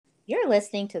You're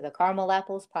listening to the Caramel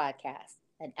Apples Podcast,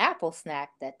 an apple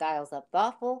snack that dials up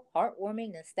thoughtful,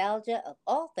 heartwarming nostalgia of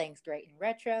all things great and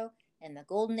retro in the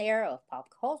golden era of pop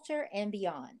culture and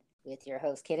beyond, with your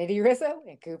hosts Kennedy Rizzo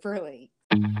and Cooper Lee.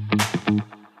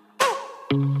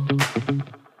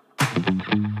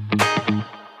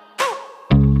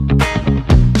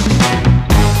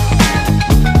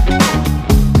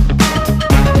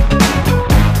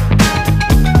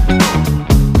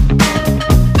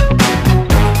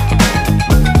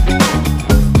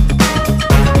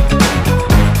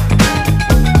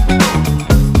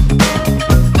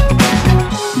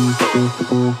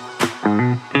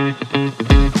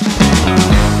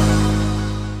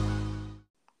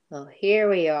 Well, here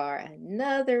we are,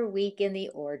 another week in the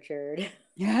orchard.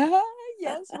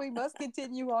 Yes, we must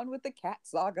continue on with the cat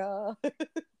saga.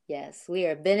 Yes, we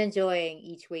have been enjoying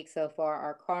each week so far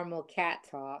our caramel cat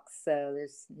talks, so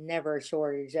there's never a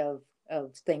shortage of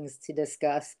things to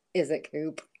discuss, is it,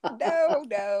 Coop? No,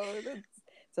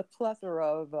 it's a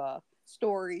plethora of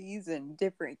stories and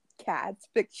different cats,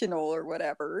 fictional or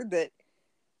whatever, that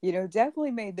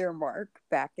definitely made their mark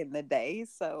back in the day.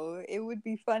 So it would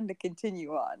be fun to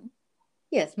continue on.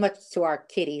 Yes, much to our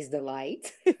kitty's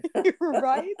delight.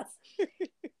 Right?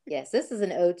 Yes, this is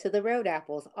an ode to the road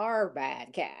apples, our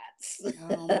bad cats.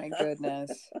 Oh my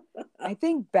goodness. I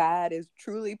think bad is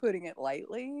truly putting it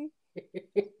lightly.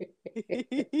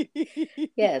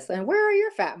 Yes, and where are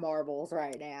your fat marbles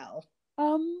right now?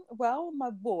 Well,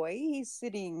 my boy, he's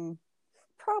sitting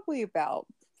probably about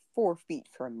 4 feet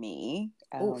from me.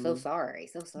 Oh, so sorry,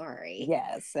 so sorry.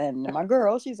 Yes, and my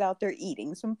girl, she's out there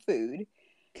eating some food.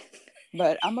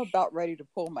 But I'm about ready to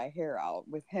pull my hair out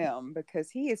with him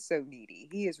because he is so needy.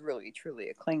 He is really, truly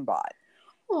a clingbot.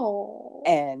 Oh.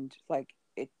 And like,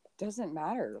 it doesn't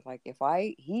matter. Like,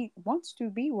 he wants to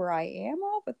be where I am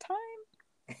all the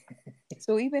time.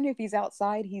 So even if he's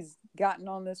outside, he's gotten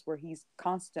on this where he's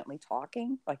constantly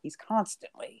talking, like he's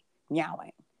constantly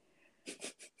meowing.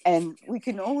 And we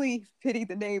can only pity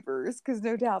the neighbors because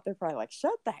no doubt they're probably like,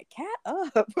 shut that cat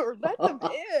up or let them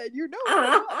in. You know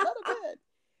what? Let them in.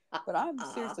 But I'm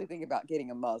seriously thinking about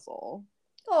getting a muzzle.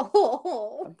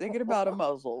 Oh. I'm thinking about a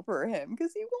muzzle for him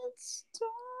because he won't stop.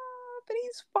 And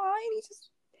he's fine.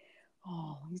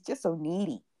 He's just so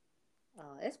needy.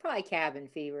 It's probably cabin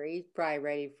fever. He's probably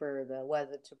ready for the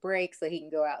weather to break so he can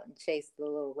go out and chase the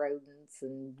little rodents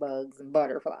and bugs and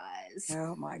butterflies.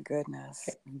 Oh my goodness.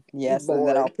 He's Yes, and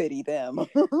then I'll bored. pity them.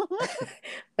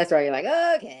 That's right. You're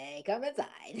like, okay, come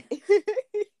inside.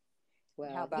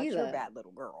 Well, How about your bad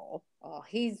little girl? Oh,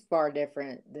 he's far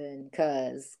different than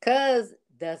Cuz. Cuz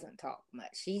doesn't talk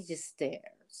much. She just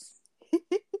stares.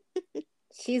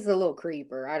 She's a little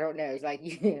creeper. I don't know. It's like,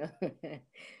 you'll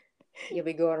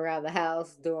be going around the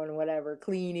house doing whatever,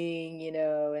 cleaning, and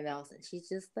all of a sudden she's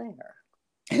just there.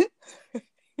 And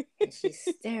she's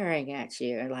staring at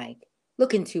you and like,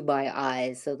 look into my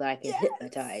eyes so that I can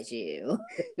hypnotize you.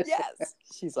 Yes.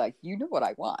 She's like, you know what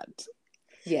I want.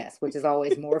 Yes, which is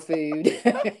always more food.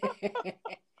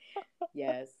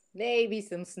 Yes, maybe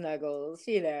some snuggles.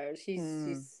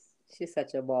 She's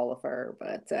such a ball of fur,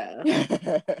 but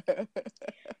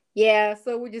yeah.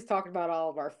 So we're just talking about all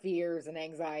of our fears and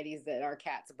anxieties that our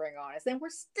cats bring on us, and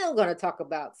we're still going to talk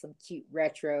about some cute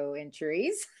retro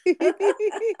entries.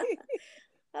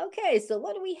 Okay, so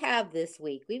what do we have this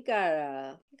week? We've got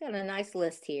a nice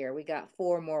list here. We got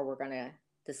 4 more we're going to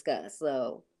discuss.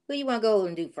 So who you want to go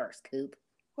and do first, Coop?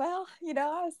 Well,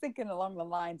 I was thinking along the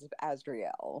lines of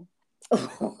Azriel.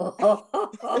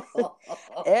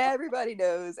 Everybody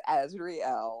knows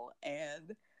Azriel,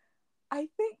 and I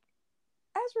think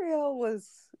Azriel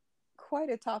was quite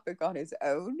a topic on his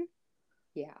own.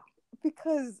 Yeah.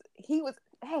 Because he was,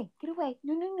 hey, get away.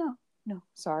 No,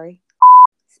 sorry.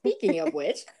 Speaking of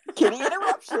which. Kitty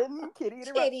interruption. Kitty.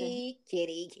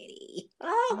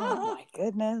 Oh my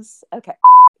goodness. Okay.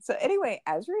 So anyway,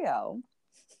 Azriel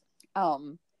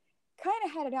kind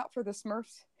of had it out for the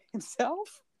Smurfs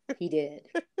himself. He did.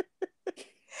 And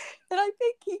I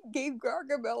think he gave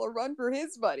Gargamel a run for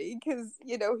his money because,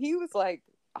 he was like,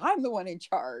 I'm the one in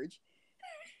charge.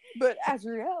 But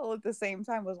Azriel at the same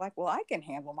time was like, well, I can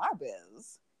handle my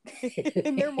biz.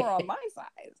 And they're more on my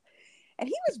side. And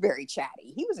he was very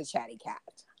chatty. He was a chatty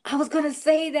cat. I was going to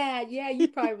say that. Yeah, you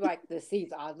probably like, this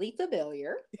seems oddly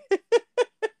familiar.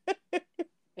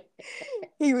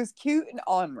 He was cute and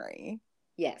ornery.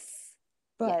 Yes.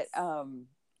 But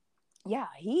yeah,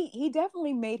 he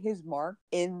definitely made his mark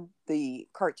in the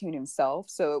cartoon himself.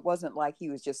 So it wasn't like he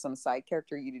was just some side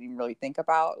character you didn't even really think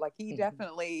about. Like he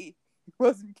definitely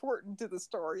was important to the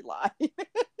storyline.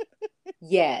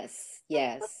 Yes,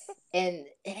 yes. And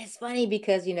it's funny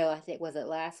because, I think, was it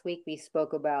last week we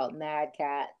spoke about Mad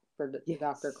Cat for Dr.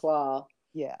 Yes. Claw,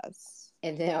 Yes.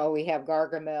 and now we have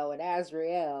Gargamel and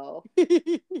Azrael.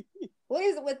 What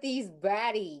is it with these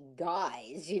batty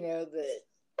guys, that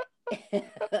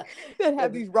That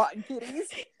have the, these rotten kitties.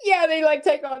 yeah, they like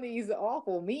take on these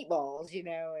awful meatballs,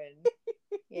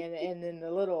 and then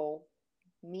the little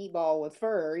meatball with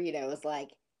fur, is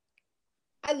like,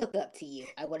 I look up to you.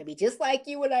 I want to be just like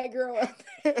you when I grow up.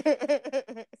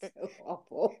 So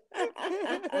awful.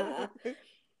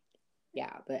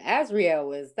 Yeah, but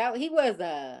Azrael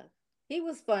he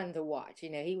was fun to watch.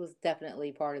 He was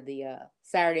definitely part of the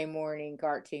Saturday morning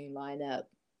cartoon lineup.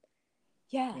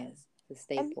 Yeah, Yes. the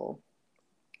And staple.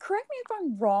 correct me if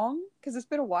I'm wrong, because it's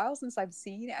been a while since I've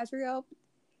seen Azrael.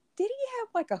 Did he have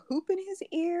like a hoop in his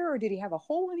ear or did he have a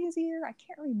hole in his ear? I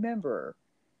can't remember.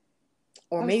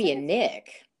 Or I was maybe a trying to. Nick.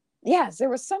 Yes, there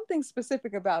was something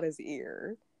specific about his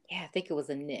ear. Yeah, I think it was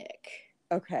a Nick.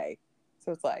 Okay.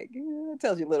 So it's like it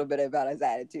tells you a little bit about his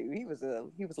attitude. He was a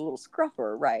little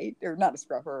scruffer, right? Or not a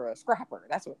scruffer, a scrapper.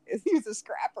 That's what it is. He was a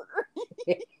scrapper.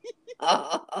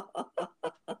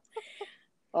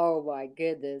 Oh my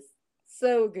goodness.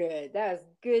 So good. That's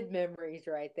good memories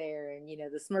right there. And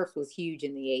the Smurfs was huge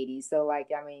in the 80s. So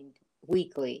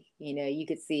weekly, you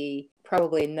could see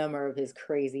probably a number of his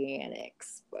crazy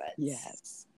antics. But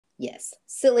Yes. yes,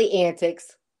 silly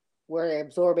antics. We're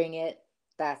absorbing it.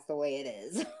 That's the way it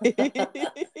is.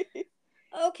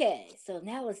 Okay, so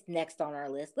now what's next on our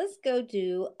list? Let's go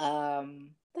to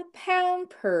the Pound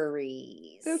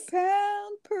Purries. The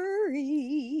Pound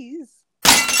Purries.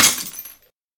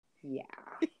 Yeah.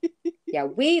 Yeah,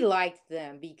 we liked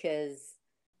them because,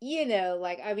 they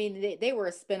were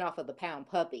a spinoff of the Pound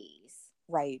Puppies,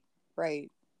 Right.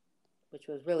 Right. which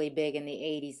was really big in the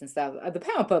 80s and stuff. The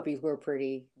Pound Puppies were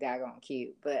pretty daggone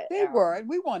cute, but They were, and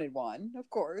we wanted one, of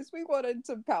course. We wanted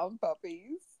some pound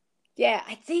puppies. yeah,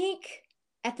 I think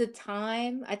at the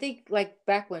time, I think like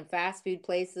back when fast food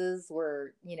places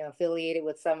were, affiliated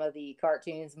with some of the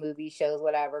cartoons, movies, shows,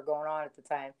 whatever going on at the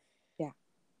time. Yeah.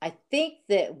 I think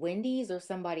that Wendy's or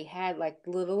somebody had like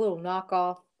little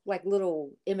knockoff, like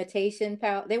little imitation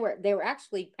pound. They were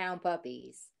actually Pound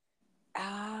Puppies.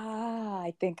 Ah,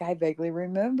 I think I vaguely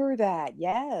remember that.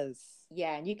 Yes.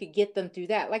 Yeah, and you could get them through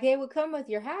that. Like they would come with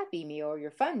your Happy Meal or your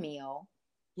Fun Meal.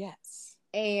 Yes.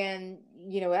 And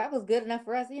that was good enough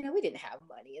for us. We didn't have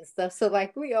money and stuff. So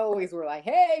like we always were like,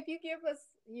 hey, if you give us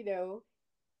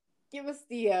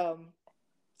the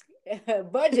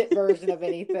budget version of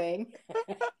anything.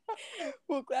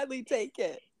 We'll gladly take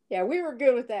it. Yeah, we were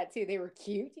good with that too. They were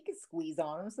cute. You could squeeze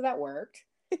on them, so that worked.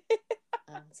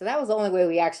 So that was the only way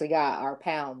we actually got our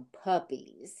Pound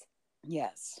Puppies.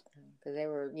 Yes. Because they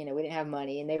were, we didn't have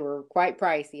money and they were quite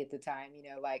pricey at the time.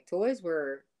 Like toys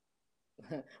were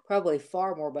probably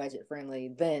far more budget friendly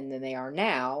then than they are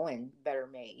now and better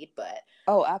made. But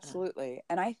Oh, absolutely.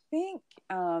 And I think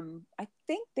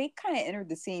they kind of entered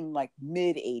the scene like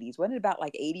mid 80s. Wasn't it about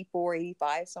like 84,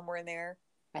 85, somewhere in there?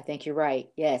 I think you're right.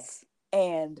 Yes.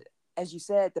 And as you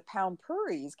said, the Pound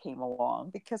Purries came along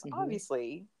because Mm-hmm.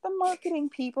 obviously the marketing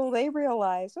people, they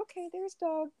realized, okay, there's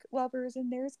dog lovers and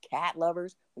there's cat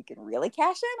lovers. We can really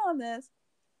cash in on this.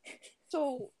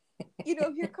 So,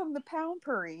 here come the Pound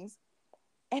Purries.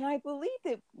 And I believe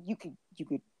that you could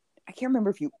I can't remember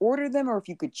if you ordered them or if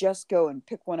you could just go and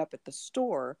pick one up at the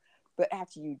store. But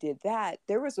after you did that,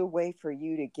 there was a way for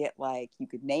you to get you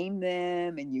could name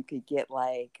them and you could get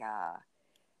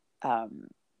um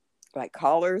like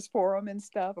collars for them and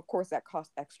stuff. Of course, that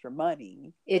cost extra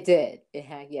money, It did. It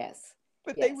had, yes.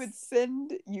 but they would Yes.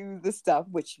 send you the stuff,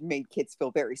 which made kids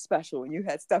feel very special when you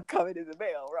had stuff coming in the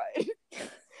mail, right?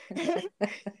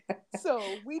 So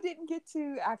we didn't get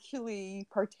to actually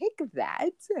partake of that.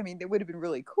 I mean, it would have been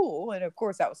really cool. And of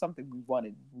course, that was something we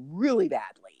wanted really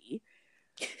badly.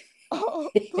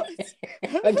 But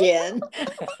Again.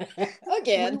 we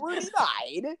Again. were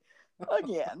denied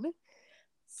again.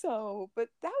 So, but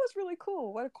that was really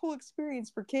cool. What a cool experience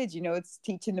for kids. It's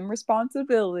teaching them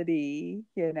responsibility,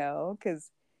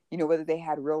 because, whether they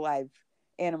had real life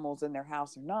animals in their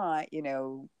house or not,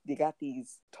 they got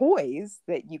these toys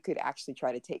that you could actually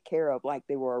try to take care of like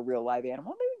they were a real live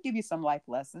animal. They would give you some life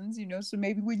lessons, so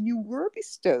maybe when you were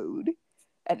bestowed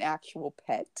an actual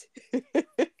pet,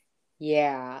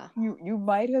 Yeah. you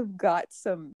might have got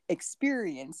some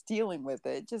experience dealing with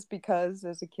it just because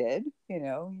as a kid,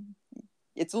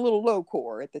 it's a little low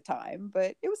core at the time,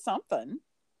 but it was something.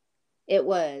 It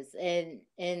was. And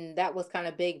that was kind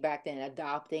of big back then,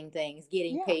 adopting things,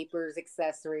 getting Yeah. papers,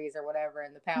 accessories or whatever,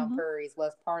 and the Pound Hmm. Purries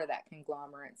was part of that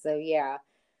conglomerate. So yeah,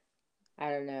 I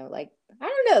don't know. Like, I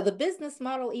don't know. The business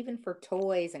model, even for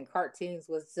toys and cartoons,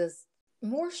 was just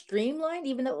more streamlined,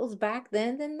 even though it was back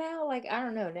then than now. Like, I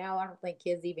don't know. Now I don't think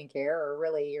kids even care or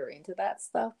really are into that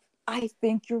stuff. I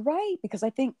think you're right because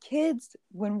I think kids,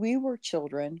 when we were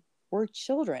children, were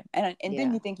children, and then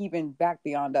Yeah. you think even back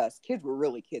beyond us, kids were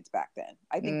really kids back then.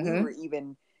 I think we were Mm-hmm.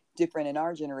 even different in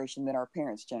our generation than our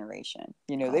parents' generation.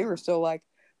 They were Oh, still like,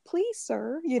 "Please,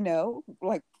 sir,"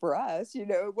 like for us,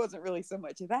 it wasn't really so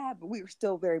much of that, but we were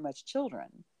still very much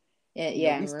children. yeah.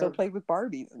 Yeah. We still played with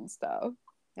Barbies and stuff.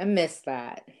 I miss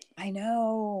that. I Yeah.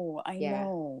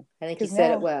 know, I think you because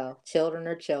said it now well. Children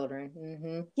are children.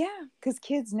 Mm-hmm. yeah, because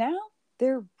kids now,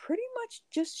 they're pretty much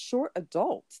just short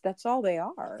adults. That's all they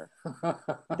are.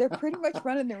 They're pretty much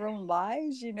running their own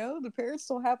lives. The parents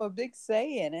don't have a big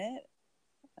say in it.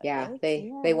 Yeah, It's,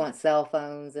 they yeah. want cell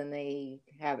phones and they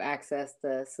have access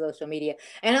to social media.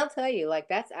 And I'll tell you, like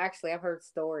that's actually I've heard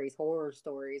stories, horror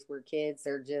stories where kids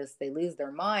are just they lose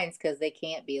their minds because they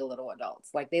can't be little adults.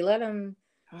 Like they let them.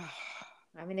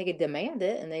 I mean, they could demand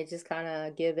it and they just kind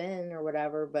of give in or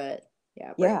whatever. But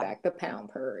yeah, bring Yeah. back the pound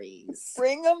purries.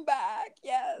 Bring them back.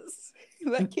 Yes.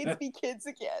 Let kids be kids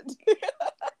again.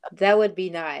 That would be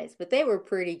nice. But they were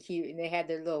pretty cute and they had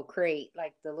their little crate,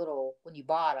 like the little when you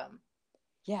bought them.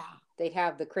 Yeah. They'd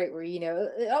have the crate where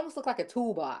it almost looked like a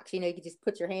toolbox. You could just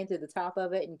put your hand through the top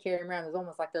of it and carry them around. It was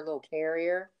almost like their little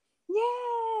carrier,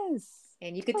 Yes.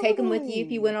 and you could take them with you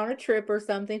if you Totally. went on a trip or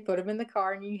something. Put them in the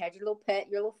car, and you had your little pet,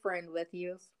 your little friend with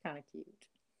you. It's kind of cute.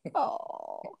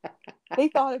 Oh, they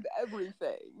thought of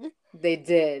everything. They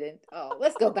did, and oh,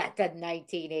 let's go back to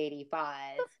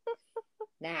 1985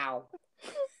 now.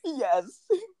 Yes.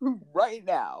 Right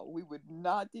now, we would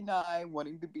not deny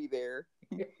wanting to be there.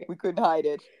 We couldn't hide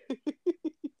it.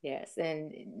 Yes,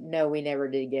 and no, we never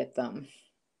did get them.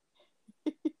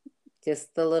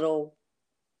 Just the little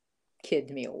kid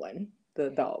meal one, the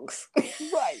dogs.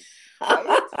 Right.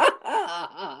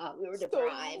 Right. We were So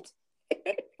deprived.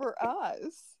 for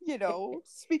us,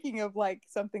 speaking of like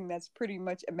something that's pretty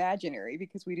much imaginary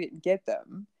because we didn't get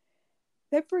them,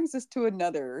 that brings us to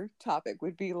another topic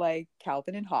would be like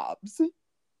Calvin and Hobbes.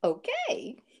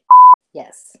 Okay.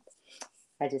 Yes.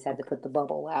 I just had to Okay. put the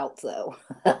bubble out, so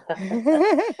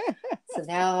so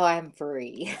now I'm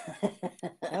free.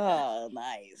 Oh,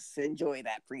 nice. Enjoy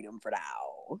that freedom for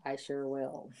now. I sure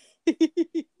will.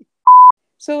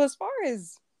 So as far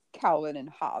as Calvin and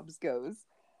Hobbes goes,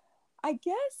 I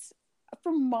guess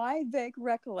from my vague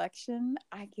recollection,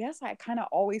 I guess I kind of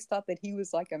always thought that he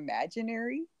was like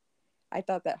imaginary. I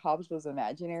thought that Hobbes was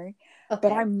imaginary, but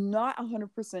Okay. I'm not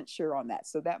 100% sure on that.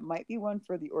 So that might be one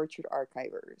for the Orchard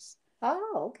Archivers.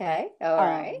 Oh, okay. All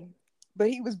right. Um, but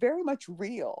he was very much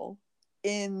real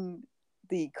in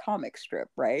the comic strip,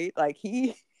 right? Like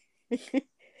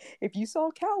if you saw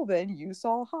Calvin, you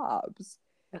saw Hobbes.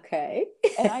 Okay.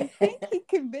 And I think he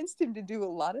convinced him to do a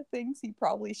lot of things he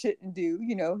probably shouldn't do.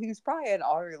 He was probably an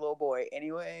ornery little boy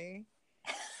anyway.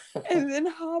 And then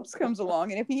Hobbes comes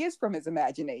along, and if he is from his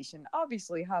imagination,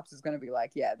 obviously Hobbes is going to be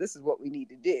like, yeah, this is what we need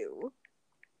to do.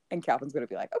 And Calvin's going to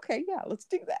be like, okay, yeah, let's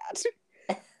do that.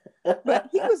 But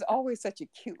he was always such a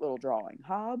cute little drawing.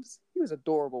 Hobbes, he was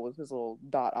adorable with his little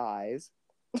dot eyes.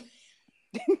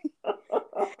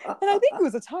 And I think he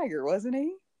was a tiger, wasn't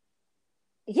he?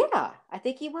 Yeah, I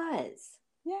think he was.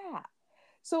 Yeah.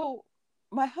 So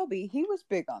my hubby, he was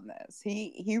big on this.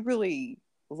 He really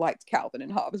liked Calvin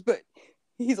and Hobbes, but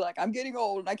he's like, I'm getting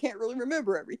old and I can't really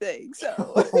remember everything. So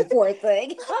Oh, poor thing.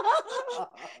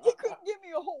 he couldn't give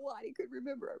me a whole lot. He could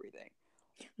remember everything.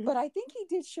 But I think he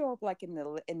did show up like in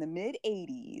the mid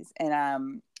 80s,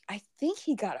 and I think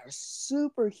he got a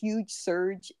super huge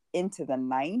surge into the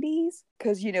 90s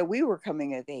because we were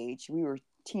coming of age. We were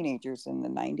teenagers in the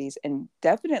 90s, and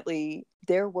definitely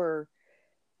there were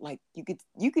like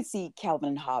you could see Calvin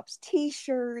and Hobbes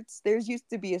t-shirts. There's used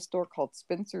to be a store called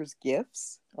Spencer's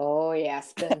Gifts. Oh yeah,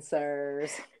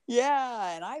 Spencer's.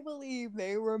 Yeah, and I believe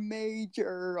they were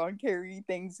major on carrying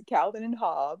things Calvin and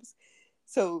Hobbes.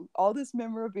 So all this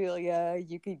memorabilia,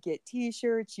 you could get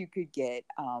t-shirts, you could get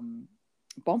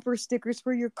bumper stickers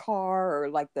for your car, or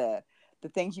like the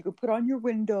things you could put on your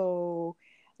window.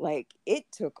 Like it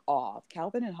took off.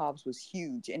 Calvin and Hobbes was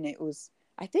huge, and it was,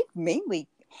 I think, mainly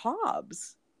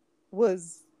Hobbes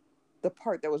was the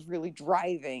part that was really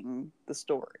driving the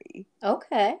story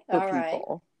Okay, for all right.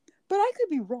 people. But I could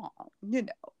be wrong.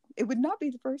 It would not be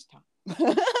the first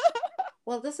time.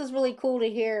 Well, this is really cool to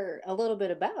hear a little bit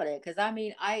about it because I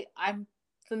mean, I'm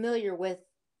familiar with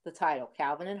the title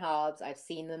Calvin and Hobbes. I've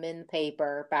seen them in the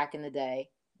paper back in the day.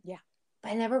 Yeah.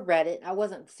 But I never read it. I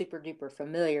wasn't super duper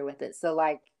familiar with it. So,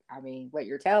 like, I mean, what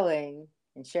you're telling,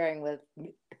 and sharing with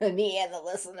me and the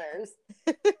listeners.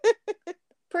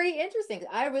 Pretty interesting.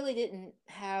 I didn't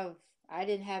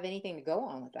have anything to go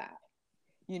on with that.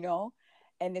 You know,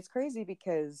 and it's crazy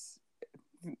because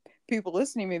people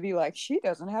listening may be like, she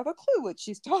doesn't have a clue what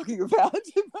she's talking about.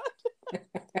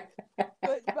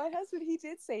 But my husband, he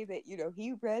did say that, you know,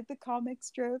 he read the comic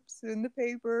strips in the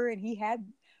paper, and he had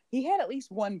at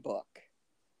least one book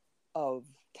of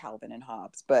Calvin and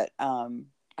Hobbes, but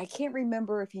I can't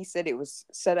remember if he said it was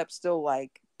set up still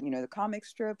like, you know, the comic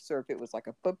strips, or if it was like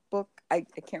a book. I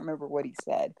can't remember what he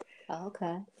said. Oh,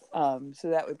 okay. So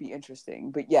that would be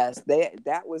interesting. But yes,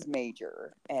 that was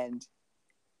major, and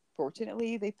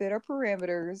fortunately they fit our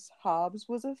parameters. Hobbes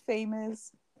was a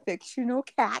famous fictional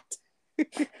cat.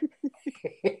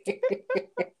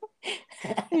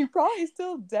 He probably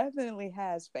still definitely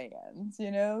has fans,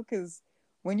 you know, because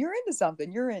when you're into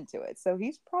something, you're into it. So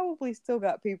he's probably still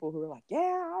got people who are like,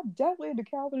 yeah, I'm definitely into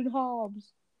Calvin and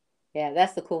Hobbes. Yeah,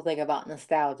 that's the cool thing about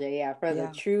nostalgia. Yeah, for the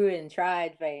Yeah. true and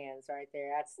tried fans right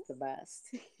there, that's the best.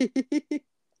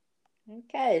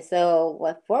 Okay, so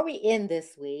before we end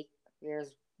this week,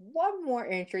 there's one more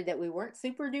entry that we weren't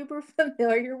super duper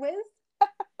familiar with,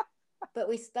 but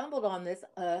we stumbled on this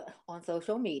on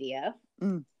social media.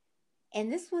 Mm.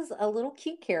 And this was a little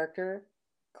cute character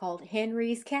called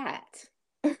Henry's Cat.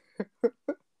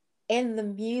 And the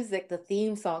music, the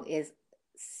theme song is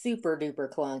super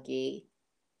duper clunky.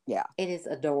 Yeah. It is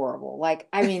adorable. Like,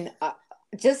 I mean,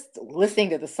 just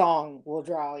listening to the song will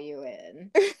draw you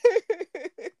in.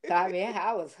 So, I mean,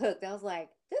 I was hooked. I was like,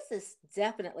 this is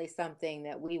definitely something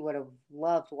that we would have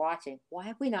loved watching. Why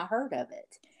have we not heard of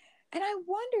it? And I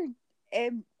wondered,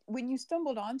 when you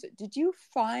stumbled onto it, did you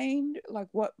find like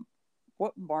what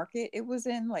market it was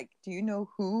in? Like, do you know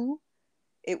who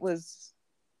it was,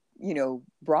 you know,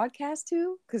 broadcast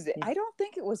to? Because I don't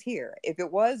think it was here. If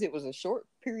it was a short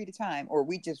period of time, or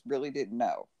we just really didn't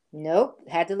know. Nope.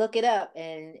 Had to look it up.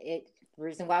 And the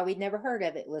reason why we'd never heard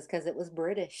of it was because it was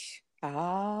British.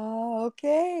 Ah,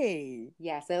 okay.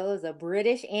 Yeah, so it was a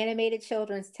British animated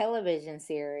children's television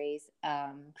series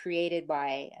created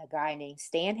by a guy named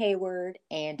Stan Hayward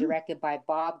and directed by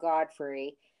Bob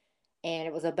Godfrey. And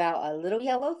it was about a little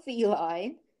yellow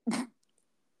feline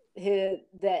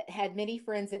that had many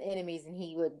friends and enemies, and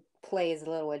he would play his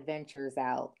little adventures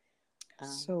out.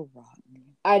 So rotten.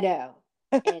 I know.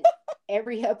 And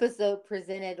every episode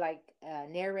presented like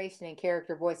narration and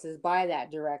character voices by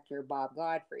that director, Bob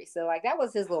Godfrey. So, like, that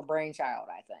was his little brainchild,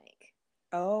 I think.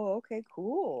 Oh, okay,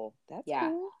 cool. That's Yeah.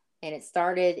 cool. And it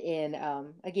started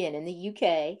again, in the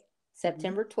UK,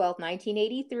 September 12th,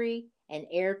 1983, and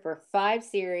aired for 5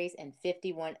 series and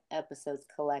 51 episodes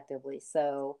collectively.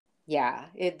 So, yeah,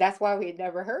 that's why we had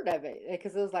never heard of it,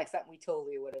 because it was like something we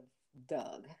totally would have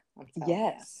dug. I'm telling you.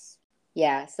 Yes.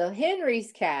 Yeah, so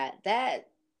Henry's Cat, that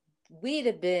we'd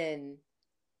have been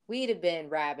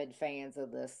rabid fans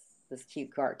of this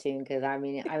cute cartoon, because I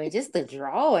mean just the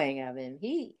drawing of him.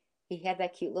 He had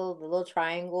that cute little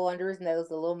triangle under his nose,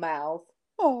 the little mouth.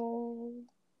 Oh.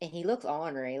 And he looks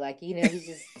ornery, like, you know, he's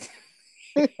just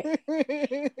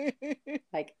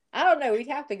like, I don't know, we'd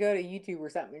have to go to YouTube or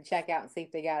something and check out and see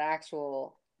if they got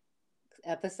actual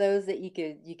episodes that you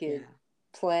could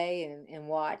play and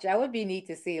watch. That would be neat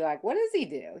to see, like, what does he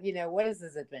do? You know, what is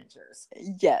his adventures?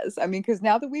 Yes, I mean, because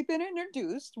now that we've been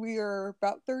introduced, we are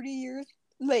about 30 years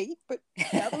late, but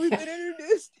now that we've been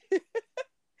introduced,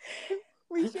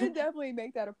 we should definitely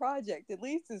make that a project, at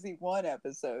least to see one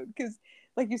episode. Because,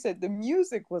 like you said, the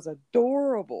music was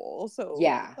adorable. So,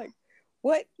 Yeah. like,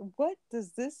 what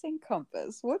does this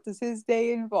encompass? What does his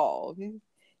day involve?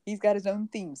 He's got his own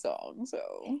theme song,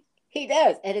 so. He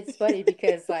does. And it's funny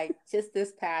because, like, just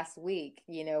this past week,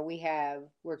 you know,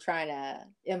 we're trying to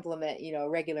implement, you know,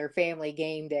 regular family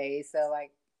game days. So,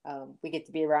 like, we get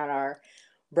to be around our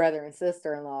brother and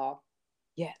sister-in-law.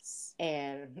 Yes.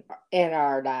 And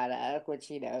our dada, which,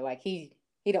 you know, like, he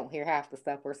don't hear half the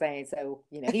stuff we're saying. So,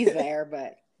 you know, he's there,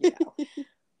 but, you know.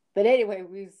 But anyway,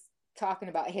 we was talking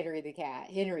about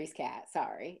Henry's cat,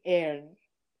 sorry. And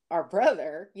our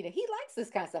brother, you know, he likes this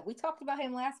kind of stuff. We talked about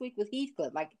him last week with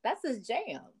Heathcliff. Like, that's his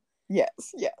jam.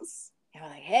 Yes, yes. And we're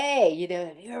like, hey, you know,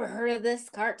 have you ever heard of this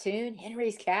cartoon,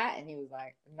 Henry's Cat? And he was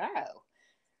like,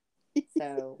 no.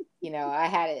 So, you know, I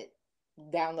had it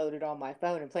downloaded on my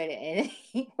phone and played it. And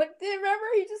remember,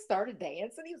 he just started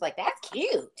dancing. He was like, that's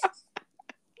cute.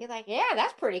 He's like, yeah,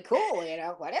 that's pretty cool. You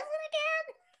know, what is it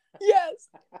again? Yes.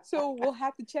 So we'll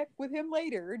have to check with him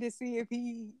later to see if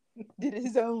he did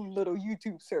his own little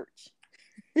YouTube search.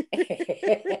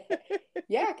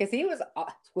 Yeah, because he was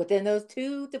within those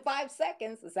 2 to 5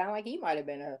 seconds. It sounded like he might have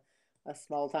been a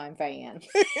small time fan.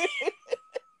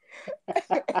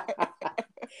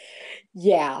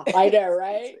 Yeah, I know,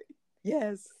 right?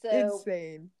 Yes, So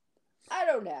insane. I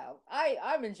don't know.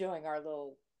 I'm enjoying our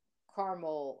little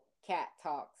caramel cat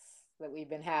talks that we've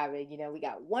been having. We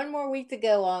got one more week to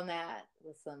go on that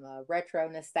with some retro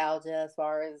nostalgia as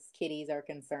far as kitties are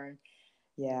concerned.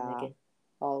 Yeah.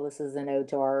 All this is an ode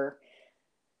to our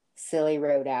silly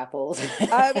road apples.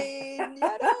 I mean,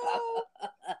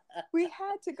 we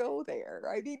had to go there.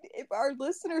 I mean, if our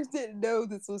listeners didn't know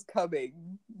this was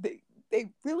coming, they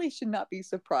really should not be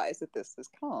surprised that this has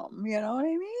come. You know what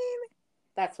I mean?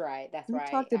 That's right. That's We've right.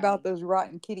 talked about those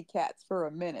rotten kitty cats for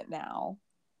a minute now.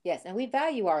 Yes, and we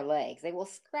value our legs. They will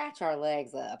scratch our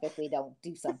legs up if we don't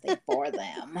do something for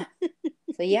them.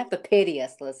 So you have to pity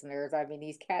us, listeners. I mean,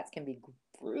 these cats can be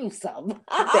gruesome.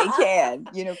 They can,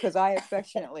 because I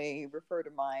affectionately refer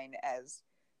to mine as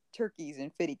turkeys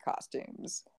in fitty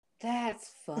costumes.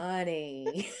 That's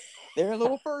funny. They're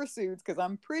little fursuits because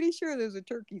I'm pretty sure there's a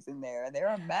turkeys in there and they're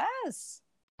a mess.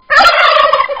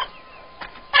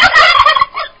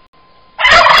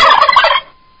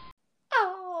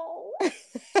 Oh.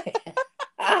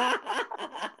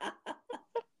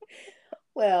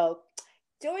 Well,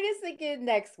 join us again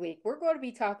next week. We're going to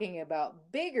be talking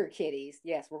about bigger kitties.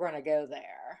 Yes, we're going to go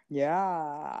there.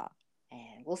 Yeah.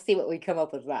 And we'll see what we come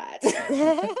up with that.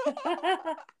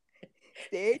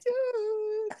 Stay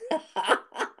tuned.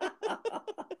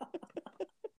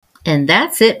 And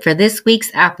that's it for this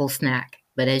week's Apple Snack.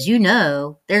 But as you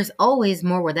know, there's always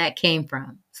more where that came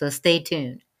from. So stay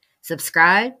tuned.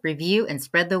 Subscribe, review, and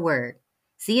spread the word.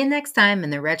 See you next time in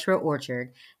the Retro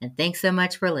Orchard, and thanks so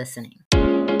much for listening.